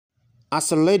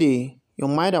As a lady, you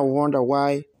might have wondered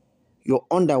why your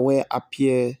underwear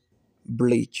appear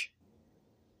bleached.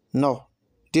 No,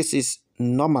 this is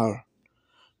normal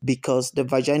because the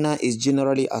vagina is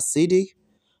generally acidic,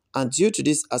 and due to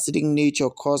this acidic nature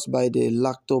caused by the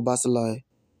Lactobacillus,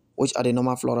 which are the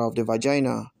normal flora of the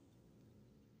vagina,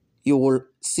 you will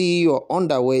see your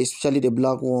underwear, especially the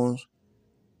black ones,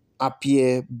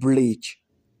 appear bleached.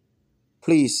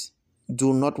 Please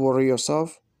do not worry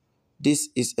yourself. This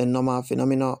is a normal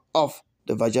phenomenon of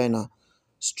the vagina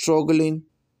struggling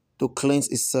to cleanse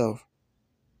itself.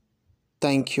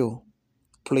 Thank you.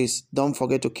 Please don't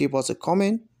forget to keep us a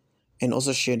comment and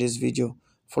also share this video.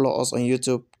 Follow us on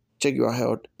YouTube. Check your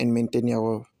health and maintain your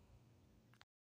wealth.